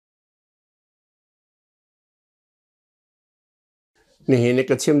นี่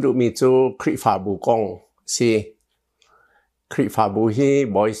ก็ชิมดูมีจูคริฟาบูกงสิคริฟาบูฮี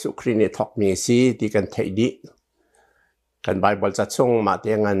บอยสุครินิทอกมีสิที่กันไทยดิกันไบเบิลจะส่งมาเตี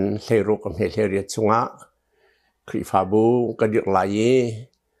ยงันเลรุกับเฮเรียชงะคริฟาบูก็เดือดไหล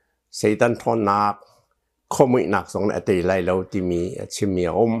เซตันทอนนักขมุยนักสองนาทีไล่เราที่มีชิมมี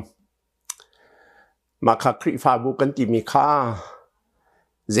อมมาคักคริฟาบูกันที่มีค่า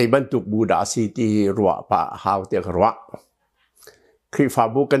ใจบรรทุกบูดาสีที่รัวปะหาวเตียกรัวคริฟา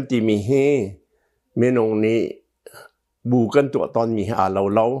บูกันที่มีเฮเมนงนี้บูกันตัวตอนมีอาเร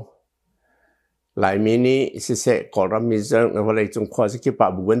าหลายมินิสิเสกอรามิจังวันเลยจงควาสกิปะ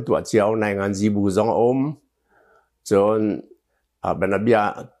บูกันตัวเจียวในงานจีบูจงอมจนบรรดาเบีย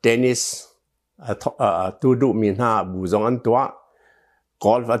เทนนิสตูดูมินหาบูจงอันตัวก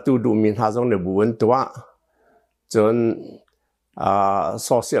อล์ฟตูดูมินหาจงเดบูอันตัวจน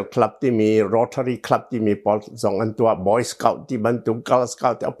social club ที่มี Rotary club ที่มีปอลสองอันตัว Boy Scout ที่บรรทุก Girl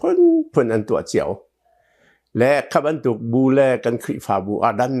Scout เอาเพิ่นอันตัวเจียวและขับบรรทุกบูเล่กันคริฟาบูอา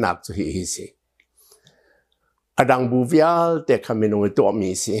ดันนักสุฮิสิอดังบูวิลแต่ขมินงตัวมี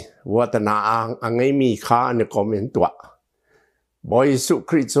สิวัฒนาอังไงมีค่าในคอมเมนต์ตัวบอยสุ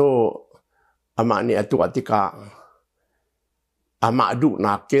คริโซอามาเนี่ยตัวติกาอามาดู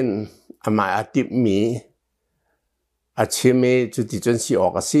นักเก็นอามาอติมีอาเชมจุดที่จนสิออ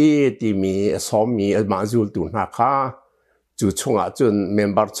กสิที่มีสอมีมาจูลตุนักค่ะจุดชงจนเม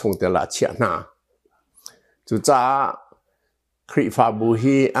มเบอร์ชงแต่ละเชียนาจุดจ้าคริฟาบู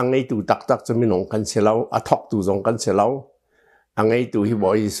ฮีอังไงตูตักจะมีนงกันเสลาอัทอกตูจงกันเสลาอังไงตูฮีบอ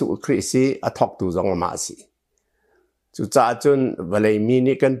ยสุคริสีอัทอกตูจงมาสิจุดจ้าจนเวลามี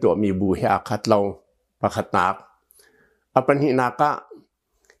นี่กันตัวมีบูฮีอาคัดเราประคัดนักอปัญหินักะ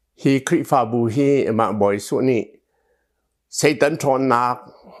ฮีคริฟาบูฮีมาบอยสุนี่เซตันทอนนัก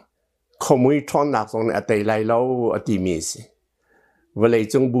ขมุยทอนนักตรงนี้แต่ไล่เราอติมีสิเวลา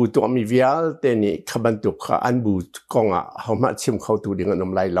จงบูตัวมีวิญญาณแต่นี่ขบันตุกอันบูกงเขามาชิมเขาตัวดิ่งน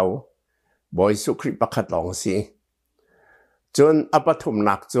มไล่เราบอยสุคริประคัดลองสิจนอปฐม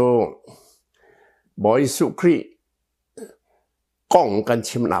นักโจบอยสุคริกงกัน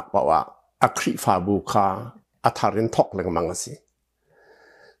ชิมนักบอกว่าอคริฟาบูคาอัฐารินทอกเลยมังสิ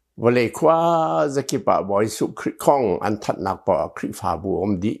เวลาคว้าจะคิดว่าบอยสุคริข้องอันทัดนักป่าคริฟาบูอ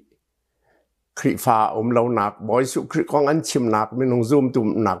มดีคริฟาอมเราหนักบอยสุคริข้องอันชิมนักไม่ลงซูมตุ่ม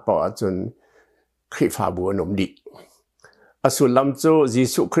หนักป่าจนคริฟาบูอนมดีอสุลำโจจี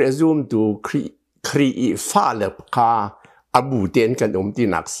สุคริซูมตูคริฟาเลปคาอบูเตียนกันอมตี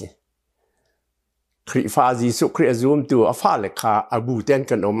นักสิคริฟาจีสุคริซูมตูอฟาเลคาอบูเตียน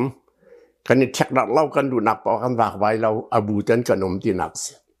กันอมกันนี่แท็กดักเล่ากันดูนักป่ากันรักไว้เราอบูเตียนกันอมตีนัก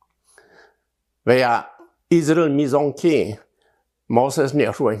สิเวลาอิสราเอลมีจงคีมอสเสสเนี่ย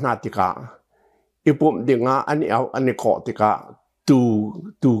รวยนาติกาอีปุ่มดิ่งอันนี้เอาอันนี้ขอติกา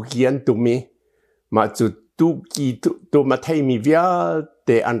ตูเกียนตุมีมาจุดตูกีตูมาไทยมีวิาแ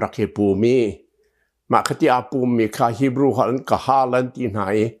ต่อันรักเฮปูมีมาคติอาปูมีข้าฮิบรูฮันกับฮาลันที่ไหน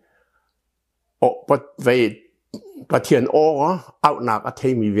โอปัดเวปะเทียนโอเอาหนักไท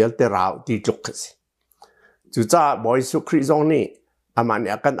ยมีวิาแต่เราที่จุกสิจุดจ้าบอยสุคริซองนี่อามาเ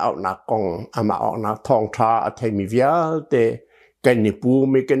นี่ยกันเอาหนักกองอามาออกหนักทองทราไทยมีวิาแต่กันนี่ปู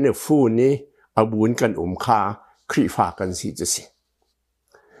มีกันนี่ฟูนี่อาบุญกันค่าคริฟากันสิจะสิ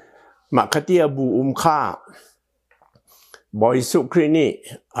มาคติอาบูค่าบอยสุครินี่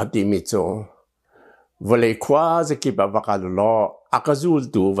อติมิโจเวลาคว้าจะกิบบักกาลล้ออากาจูล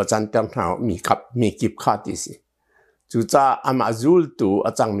ตูวัจันตังหามีกิบขาติสิจุจ้าอามาจูลตูอ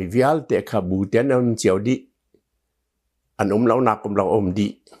าจังมีวิาแต่ขบูเตียนอันเจียวดีอันเราหนักเราอมดี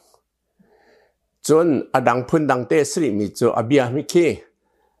จนอดังพุ่นดังเตสริมิโจอบิอามิเค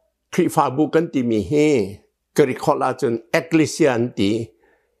คริฟาบุกันติมีเฮกริคอลาจนเอกลิเซียนติ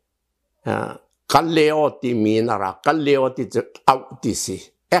กันเลโอติมีนารักกันเลโอติจะเอาติสิ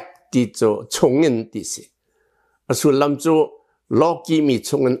เอกติจะชงเงินติสิสุดลำจูโลกีมีช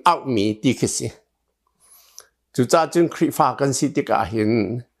งเงินเอามีติคิสิจุจ้าจนคริฟากันสิติกาเห็น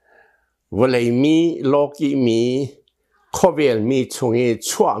เวลามีโลกีมีข้อเวลมีชงเง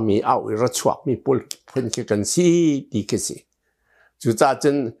ชัวมีเอาระชัวมีปุ่นเพิ่นกันสิติคิสิจุจ้าจ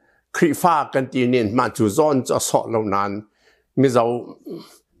นคริฟากันตีเนียนมาจุจอนจะสอเหล่านั้นมีเร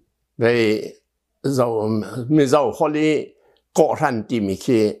าคนนี้ก่อรันตีมีแ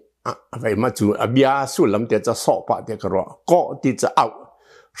ค่ไปมาจูอเบียสุลำเตจะสอบปะเด็กรอก่อที่จะเอา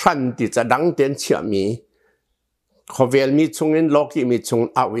รันที่จะดังเตียนเชื่อมีขอเวลมีชงเงินโลกีมีชง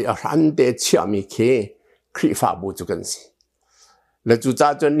เอารันเตเชื่อมีแค่คริฟาบูจุกันสิและจุจ้า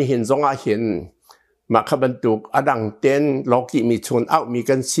จนเห็นทรงอาเห็นมาขบันตุกอดังเตียนโลกีมีชนเอามี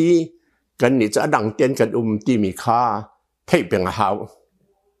กันซีกันนี่จะอดังเตียนกันตีมีค่าท ให้เป็นหาว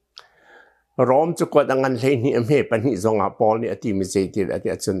ร้อมจะกวดงานเลยนี่เมื่อปัญหาสองอาปอนี่ที่มีใจที่ละ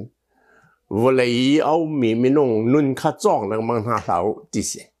ที่จนวันเลยเอามีนงนุ่นข้าจ้องแล้วมันหาเราที่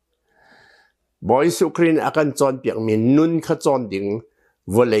สิบอยสุครีนอาการจอนเปียกมีนุ่นข้าจ้องดิ่ง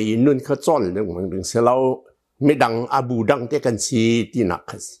วันเลยนุ่นข้าจ้องแล้วมันดึงเสเราไม่ดังอาบูดังเตกันสีที่นั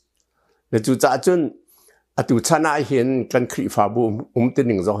กสิแล้วจู่ๆจนตุชนะเห็นกันคริฟาบูตัวห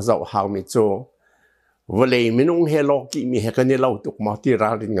นึ่งจะจะหาวไม่โจวันเลยไม่นุ่งเฮลกิมีเฮกันนี่เราตุกมาที่ร้า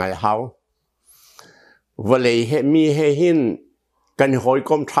นไงหาววันเลยเฮมีเฮหินกันหอย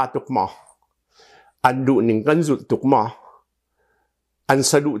ก้มทาตุกมาอันดูหนึ่งกันจุดตุกมาอัน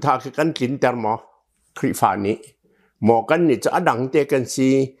สะดุทาคือกันกินแต่มาคริฟานี้หมอกันนี่จะอดังเตกันสี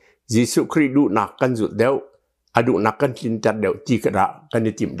ยิสุคริดูนักกันจุดเดียวอดุนักกันกินแต่เดียวที่กระกัน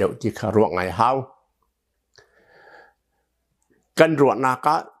นี่ติมเดียวที่ขารวงไงหาวกันรวดนัก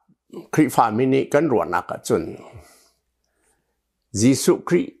คริฟามินี้กันรวดนักจนยิสุค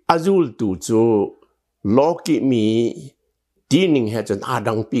ริอาจูลตูจูโลกิมีดีนิงเฮจนอา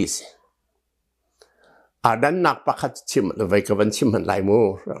ดังปีสอาดันนักประคัตชิมเลยกับวันชิมมันไหลมู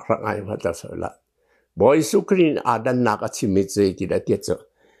รักไงพัดสละบอยสุครีนอาดันนักชิมิเจติดาเตียจ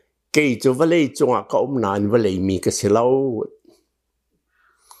เกยจูวเลยจงอาก็นานวเลยมีกษลาว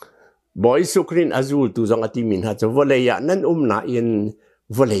บอยสุครีนอาจูลตูจงอติมินฮะจะวเลยยานั้นนาอิน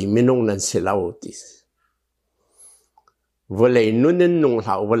วเลยมินงนั้นเสลาวติสวเลยนุ่นนุ่งเ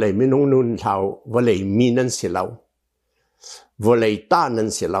ท้าวเลยมินงนุ่นเท้าวเลยมีนั้นเสลาววเลยตานั้น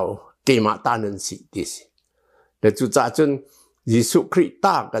เสลาวเกมาตานั้นสิติสแต่จู่ๆจนยิสุคริต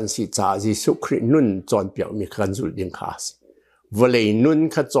ากันสิจ้ายิสุครินุ่นจอนเปียกมีขันจุดยิงขาสิวเลยนุ่น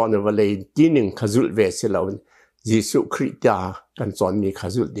ขัดจอนวเลยที่หนึ่งขัดจุดเวสลาวยิสุคริตากันจอนมีขัด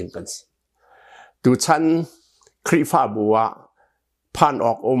จุดยิงกันสิดูฉันคริฟาบัวผ่านอ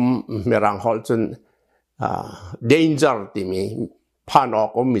อกเมรังฮอลจนdanger ที่มีผ่านออก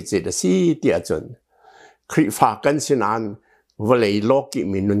มีเจดสีที่จนคริฟากันสินานวเลยโลกิ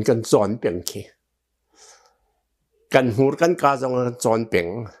มีนุ่นกันจอนเปียงคีกันหูกันกาจงกันจอนเปียง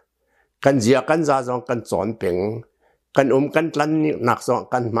กันเจียกันจาจงกันจอนเปียงกันกันลันนี่นักจง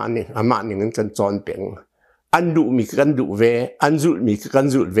กันมานี่กันจอนเปียงอันดูมีกันดูเวอันจุดมีกัน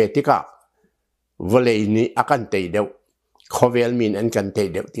จุดเวที่กาวเลยนี่อากันเตยเดียวขอเวลมีอันกันเตย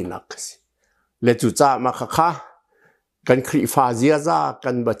เดียวที่นักสิและจู่จ้ามาค่ะกันคริฟาเจียจ้ากั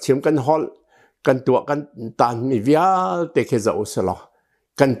นบัดเชื่อมกันฮอลกันตัวกันตานมีวิอาเตเคจะอุสละ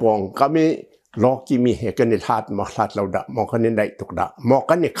กันปองก็มีโลกิมีเหกันในธาตุมาธาตุเราดะมองกันในได้ตุกดะมอง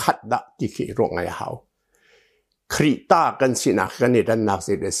กันในขัดดะที่ขี้ร่วงไงหาวคริตากันสินะกันในดันนักเ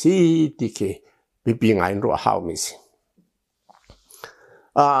สียสิที่ขี้ปีไงรัวหาวมิสิ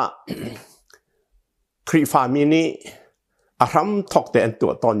คริฟามินีอารมณ์ทอกแต่อันตั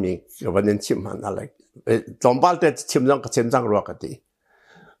วตอนนี้วันนี้ชิมมันอะไรจอมบาลแต่ชิมจังกับชิมจังรัวกันดี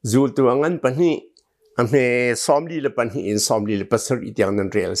จูตัวงั้นปัญหาอเมซอมดีเลยปัญหาอินซอมดีเลยภาษาอีกอย่างนั้น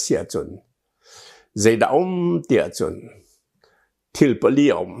เรียลเสียจนใจดาวเตียจนทิลปลี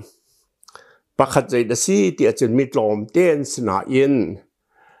อมประคัตใจดสีเตียจนมิตรลมเต้นสนาอิน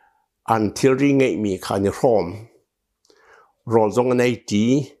อันทิลริงไงมีขานรอมรอจงในจี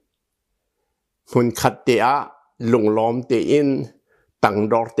มันขัดเตียลงล้อมเตียนตั้ง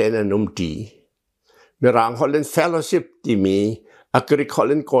ดอร์เตนนุ่มดีเมื่อรางเขาเล่นเฟลโลชิพที่มีอักริเขาเ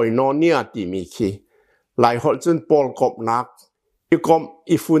ล่นคอยนอนเนี่ยที่มีคีหลายคนจนปอลกบนัก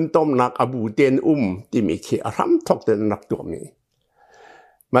อีฟุนต้มนักอบูเตนที่มีคีอารมณ์ทอกเตนนักตัวมี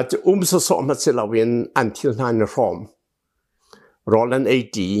มาจะสะมาเซลาเวนอันทิลนานรอมรอลัน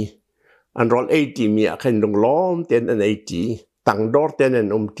อันรอลมีอาการลงล้อมเตนอันตั้งดอร์เตน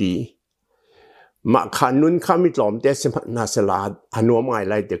นุ่มดีมาขานุนข้ามิตรลมเตสมันนาสลาดอันนัวไม่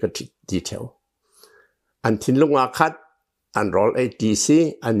ไล่เด็กดีเทลอันทิ้งลงอาคัดอันรอลซี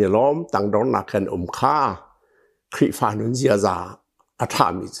อันนี้ล้อมตั้งดอร์นักกันข้าคริฟานุนเจียซาอัฐา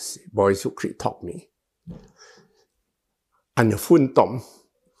มิสิบอยสุคริทอกมีอันฟุ้นต้ม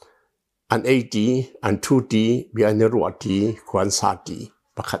อันอัน2ดีบีอันรัวดีควร3ดี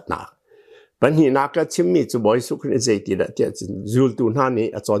ประคัดนักปัญหานักชิมมีจะบอยสุคริใจดีละเดียจจูตูนานี่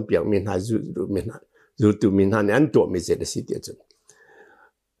อาจารย์เปียกมินหาจูตูมินหานี่อันตัวมีเจดสิเดียจ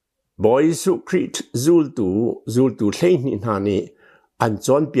บอยสุคริจูตูเล่นนินหานี่อันจ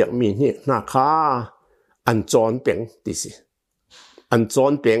ารย์เปียกมินนี่นักอันจารย์เปียงดิสิอันจา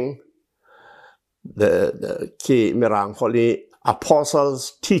รย์เปียงที่เมื่อรังเขาเรียก apostles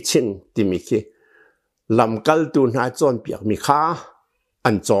teaching ที่มีที่ลำกัลตูนอาจารย์เปียกมีข้าอั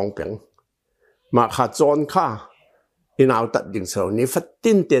นจองเปียงมาขาจอนข้าอินเอาตัดดิ่งเสานี้ฟัด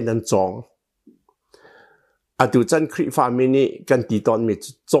ติ้นเตียนจองอดูจันคริฟามินีกันตีตอนมี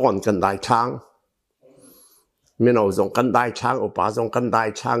จอนกันหลายทาง มีเราส่งกันได้ช่างอุปาส่งกันได้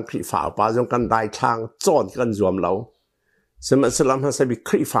ช่างคริฟ้าอุปาส่งกันได้ช่างจอนกันรวมเราสมัยสลัมฮัสบิค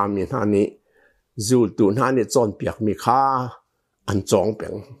ริฟ้ามีท่านี้จูลตุนท่านี้จอนเปียกมีค่าอันจองเปีย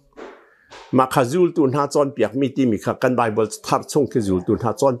งมาข้าจูลตุนท่าจอนเปียกมีที่มีค่ากันไบเบิลทัดชงคือจูลตุนท่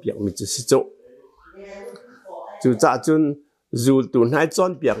าจอนเปียกมีจุดสิจุจ่าจุนจูลตุนให้จอ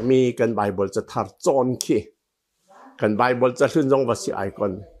นเปียกมีกันไบเบิลจะทัดจอนขี้กันไบเบิลจะขึ้นจงภาษาไอคอ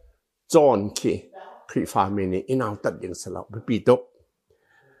นจอนขี้คริฟ้ามีนี่อินเอาตัดยังสลับไปปีตก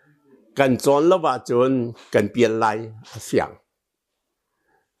กันจอนแล้วว่าจนกันเปลี่ยนลายเสียง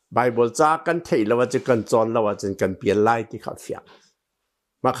ไบเบิลจ้ากันเทแล้วว่าจะกันจอนแล้วว่าจะกันเปลี่ยนลายที่เขาเสียง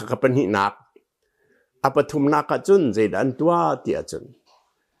มาขับเป็นหินักอปทุมนักจุนเจดันตัวเตียจุน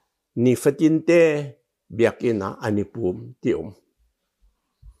นิฟตินเตเบียกินะอันนี้ปุ่มที่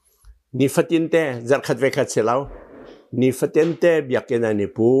นิฟตินเตจัดขัดเวขัดเสลาวนิฟตินเตเบียกินะอันนี้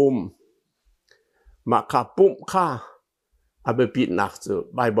ปุ่มมาขับปุ่มข้าอาเบปิดนักจู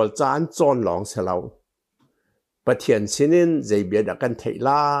ไบเบิลจานจอนหลงเสลาวปะเทียนชินินเจเบียดกันเทไล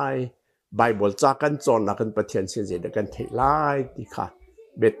ไบเบิลจากันจอนนักกันปะเทียนชินเจดกันเทไลที่ข้า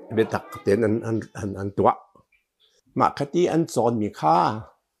เบ็ดตักเต็นอันตัวมาคดีอันจอนมีค่า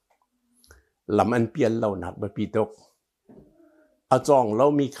ลำอันเปลี่ยนเราหนักแบบปีตกอาจองเรา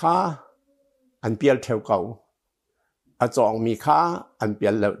มีค่าอันเปลี่ยนแถวเก่าอาจองมีค่าอันเปลี่ย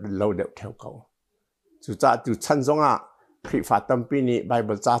นเราเดียวแถวเก่าจุดจ้าจุดชั้นสองอ่ะคริฟ้าตั้มปีนี้ไบเ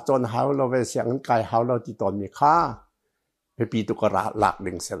บิลจ้าจอนเฮาเราไปเสียงกายเฮาเราที่ตอนมีค่าไปปีตุกระหลัก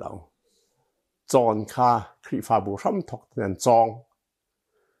ดึงเสียเราจอนค่าคริฟ้าบุรัมทกนันจอง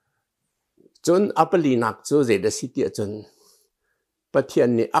จนอัปลีนักจูเจดสิเตียจนปะเทียน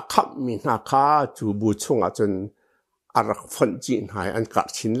นี่อักขับมีนาคาจูบูชงจนอารักฟันจีนหายอันกัด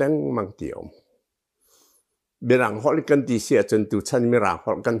ชินแรงมังเดียวเบรังฮอลกันที่เสียจนตุชันมีรังฮ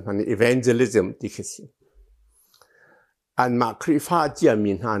อลกันมันอีเวนเจลิซึมที่คิดอันมาคริฟ้าเจีย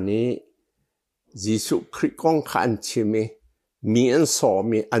มีนานี้ยิสุคริกองขันชิมีอันสอ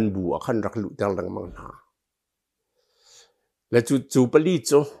มีอันบัวขันรักลุดดังมังนาและจูปลี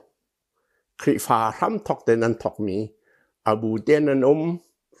จูคริฟ้าทำทอกแต่นั้นทอกมีอาบูเดนัน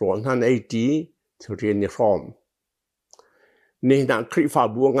ร้อนหันไอดีที่เรียนในฟอร์มนี่นักคริฟ้า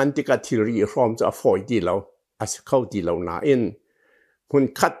บัวงันติกาที่เรียนฟอร์มจะฟอยดีเราอาศัยเข้าดีเราหนาอินคุณ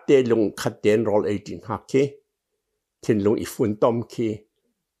คัดเตลงคัดเตนรอลไอดีหักเคทิ้งลงอีฝุ่นต้มเค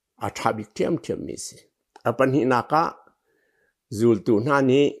อาทับิกเทียมมีสิอาปัญหานักจูลตุนา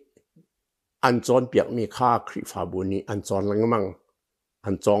นี้อันจอนเปียกมีค่าคริฟ้าบัวนี้อันจอนลังมังอั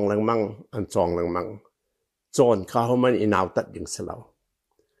นจองลังมังอันจองลังมังจอนข้ามันอินเอาตัดยังเสลาว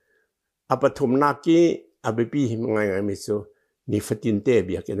อปทุมนากีอเบปีหิมไงมิสูนิฟตินเตเ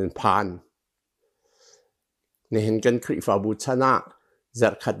บียกันผ่านในเห็นกันคริฟ้าบูชนะจั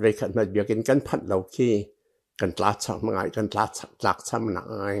ดขัดไว้ขัดมาเบียกันพัดเหล่าคีกันตลาดช่างไงกันตลาดช่างหนัก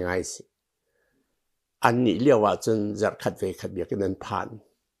ไงสิอันนี้เรียกว่าจนจัดขัดไว้ขัดเบียกันผ่าน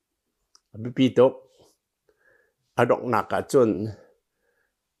อเบปีตกอดอกหนักจน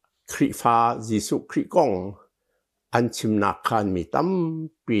คริฟ้ายิสุคริกองอันชิมนาคานมีตั้ม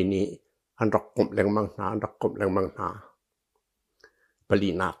ปีนี้อันรักกบแรงมังนารักกบแรงมังนาปลี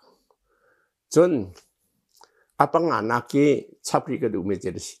นักจนอปังงานากีชับริกดูเมเจ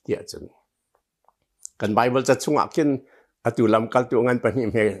ริสิเตียจนกันไบเบิลจะชงอักินอตุลำกัลตัวงันปนิ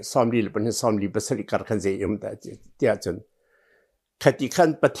เมซอมลีปนิซอมลีเบสริการขันเจียมแต่เตียจนขติขัน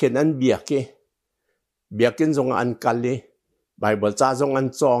ประเทศนั้นเบียกินจงอันกัลลีไบเบิลจ้าจงอัน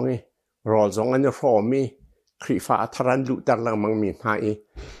จองรอจงอันรอมีคริฟ้าทรันลุตังลังมังมีหาย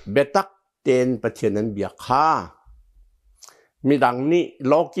เบตักเตนประเทศนั้นเบียค่ามีดังนี้โ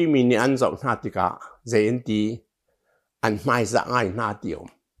ลกีมีนี่อันจงนาติกาเจนตีอันไม่จะง่ายนาเดียว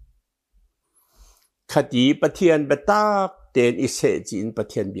คดีประเทศเบตักเตนอิเซจินประ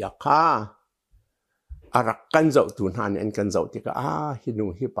เทศเบียค่าอารักกันจงตุนหันอันกันจงติกาฮินู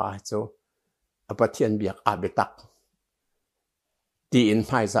ฮิปาโจประเทศเบียกอาเบตักตีอินไ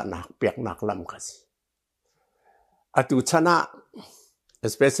ม่จะหนักเปียกหนักลำกันสิอตุชนะ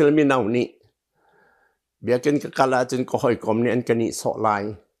especially มีนาวนี้เบียกันกับกาลาจนก็หอยกลมเนี่ยอันกันนี้สอลาย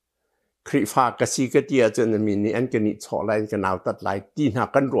คริฟ้ากษีกเตียจนมีนี่อันกันนี้สอลายกันเอาตัดลายตีหา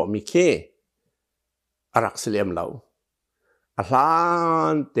กันรวมมีเคอารักเสลียมเราอาลา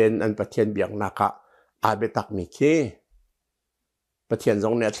นเต็นอันประเทศเบียกนักอาเบตักมีเคประเทศตร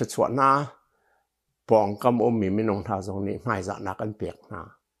งเนี่ยจะชวนนาปองกำอมมีไม่นงท่าตรงนี้ไม่จะนักอันเปียกนา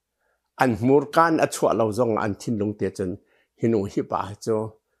อันมูรกันอัชวะเราจงอันทิ้งลงเตียจนหินูฮิบาโจ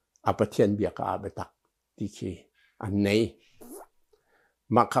อาประเทศเบียกอาเบตักที่คีอันนี้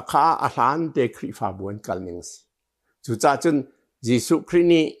มักข้าอาหารเด็กคริฟ้าบวนกันยังสิจุดจ้าจนยิสุคริ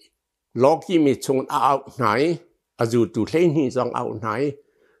นีโลกีมีชงเอาไหน dù tu lê ni dòng ảo này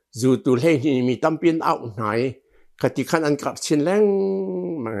dù tu lê ni mi tâm biến ảo này cái tí khăn ăn cắt chín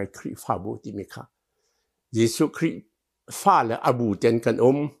leng mà ngày Khrihfabu tí mi khá Giêsu Khrihfa là abu tên cần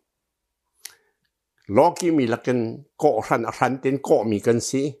lo ki mi là cần cọ răn tên cọ mi cần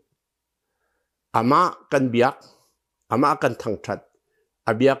si ama cần biak ama cần thằng thật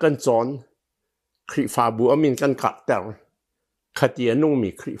abia cần chọn Khrihfabu amin cần cắt tèo khát tí nung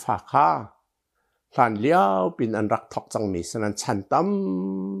mi Khrihfa khá hlan liao pin an rak thok chang mi sanan chan tam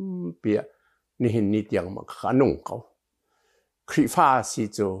pia ni hin ni tiang ma khanung ko Khrihfa si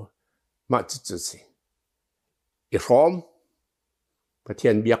chu ma chu si i rom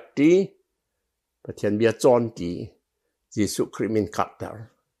pathian biak ti pathian bia chon ti Giêsu Christ min kat dar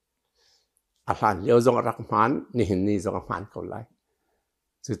a hlan liao zong rak man ni hin ni zong man ko lai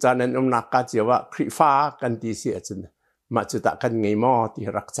chu chanan nak ka chiwa Khrihfa kan ti si achun ma chu ta kan ngei mo ti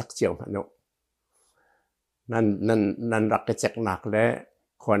rak chak chiao hano nanรักกระเจกหนักและ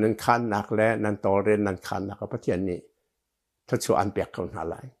คนนั้นคันหนักและนั้นโตเรียนนั้นคันหนักกับประเทศนี้ถ้าชัวอันเปียกคนอะ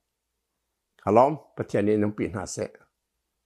ไรขล้อมประเทศนี้น้องปีนหาเส